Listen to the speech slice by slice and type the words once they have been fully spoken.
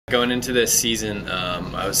Going into this season,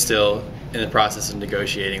 I was still in the process of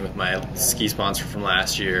negotiating with my ski sponsor from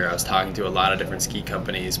last year. I was talking to a lot of different ski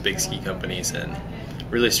companies, big ski companies, and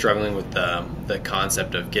really struggling with the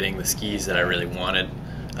concept of getting the skis that I really wanted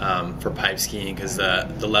for pipe skiing, because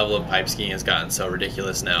the level of pipe skiing has gotten so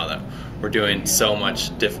ridiculous now that we're doing so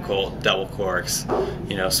much difficult double corks,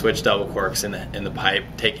 switch double corks in the pipe,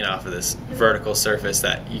 taking off of this vertical surface,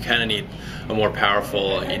 that you kind of need a more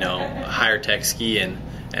powerful, higher tech ski.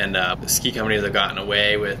 And the ski companies have gotten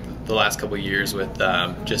away with the last couple of years with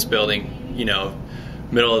just building,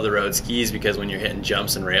 middle of the road skis, because when you're hitting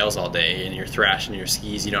jumps and rails all day and you're thrashing your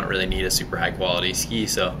skis, you don't really need a super high quality ski.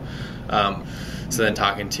 So then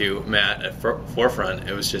talking to Matt at Forefront,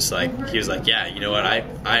 it was just like, he was like, yeah, you know what,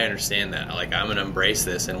 I understand that. Like, I'm gonna embrace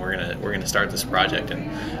this, and we're gonna start this project,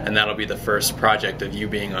 and that'll be the first project of you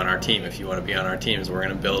being on our team. If you want to be on our teams, we're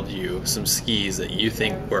gonna build you some skis that you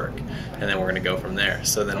think work, and then we're gonna go from there.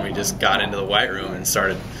 So then we just got into the white room and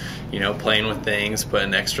started playing with things,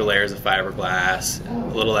 putting extra layers of fiberglass,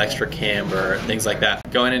 a little extra camber, things like that.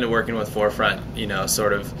 Going into working with Forefront,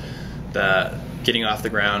 sort of getting off the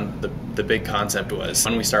ground, the big concept was,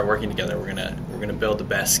 when we start working together, we're gonna build the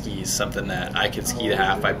best skis, something that I could ski the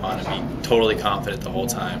half pipe on and be totally confident the whole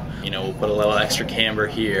time. We'll put a little extra camber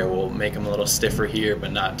here, we'll make them a little stiffer here,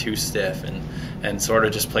 but not too stiff, and sort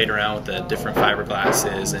of just played around with the different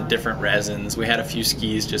fiberglasses and different resins. We had a few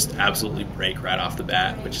skis just absolutely break right off the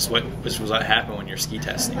bat, which was what happened when you're ski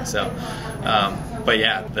testing. So, but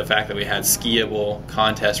yeah, the fact that we had skiable,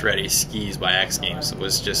 contest-ready skis by X Games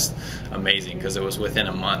was just amazing, because it was within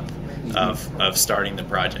a month of starting the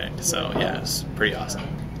project. So yeah, it was pretty awesome.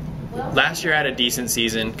 Last year I had a decent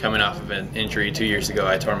season coming off of an injury. 2 years ago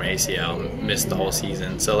I tore my ACL, missed the whole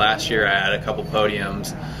season. So last year I had a couple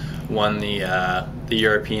podiums, won the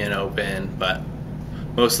European Open, but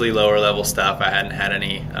mostly lower level stuff. I hadn't had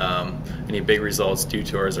any big results, due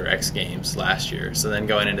tours or X Games last year. So then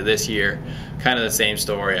going into this year, kind of the same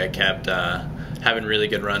story. I kept having really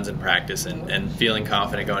good runs in practice and feeling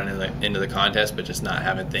confident going into the contest, but just not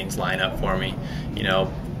having things line up for me.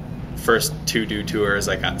 First two due tours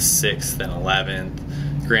I got 6th and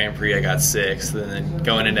 11th. Grand Prix I got 6th, and then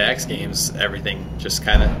going into X Games, everything just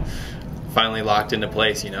kind of finally locked into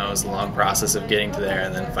place. It was a long process of getting to there,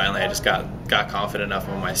 and then finally I just got confident enough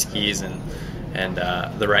on my skis and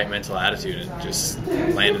the right mental attitude, and just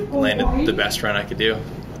landed the best run I could do.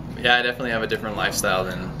 Yeah, I definitely have a different lifestyle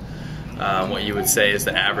than what you would say is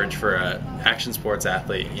the average for an action sports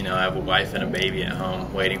athlete. I have a wife and a baby at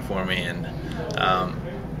home waiting for me, and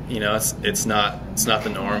it's not the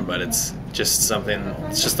norm, but it's just something.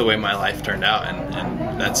 It's just the way my life turned out,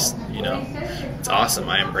 and that's it's awesome.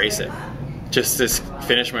 I embrace it. Just to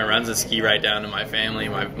finish my runs and ski right down to my family,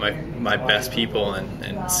 my best people,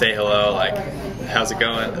 and say hello, like, how's it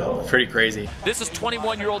going? Pretty crazy. This is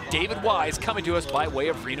 21-year-old David Wise coming to us by way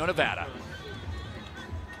of Reno, Nevada.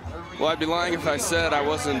 Well, I'd be lying if I said I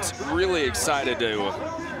wasn't really excited to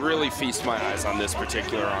really feast my eyes on this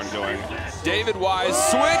particular ongoing. David Wise,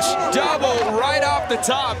 switch double right off the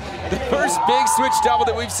top. The first big switch double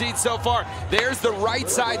that we've seen so far. There's the right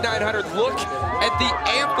side 900. Look at the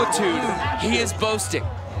amplitude he is boasting.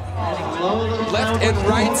 Left and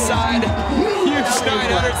right side, huge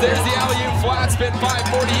 900s. There's the alley-oop flat spin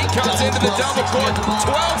 540. He comes into the double cork,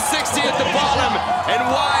 1260 at the bottom, and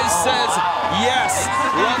Wise says, yes,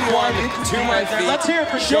 run one to my feet. Let's hear it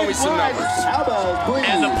for Show me some numbers.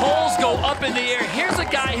 And the poles go up in the air. Here's a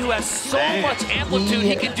guy who has so much amplitude,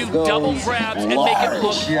 he can do double grabs and make it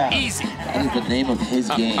look easy. That is the name of his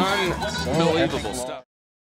game. Unbelievable stuff.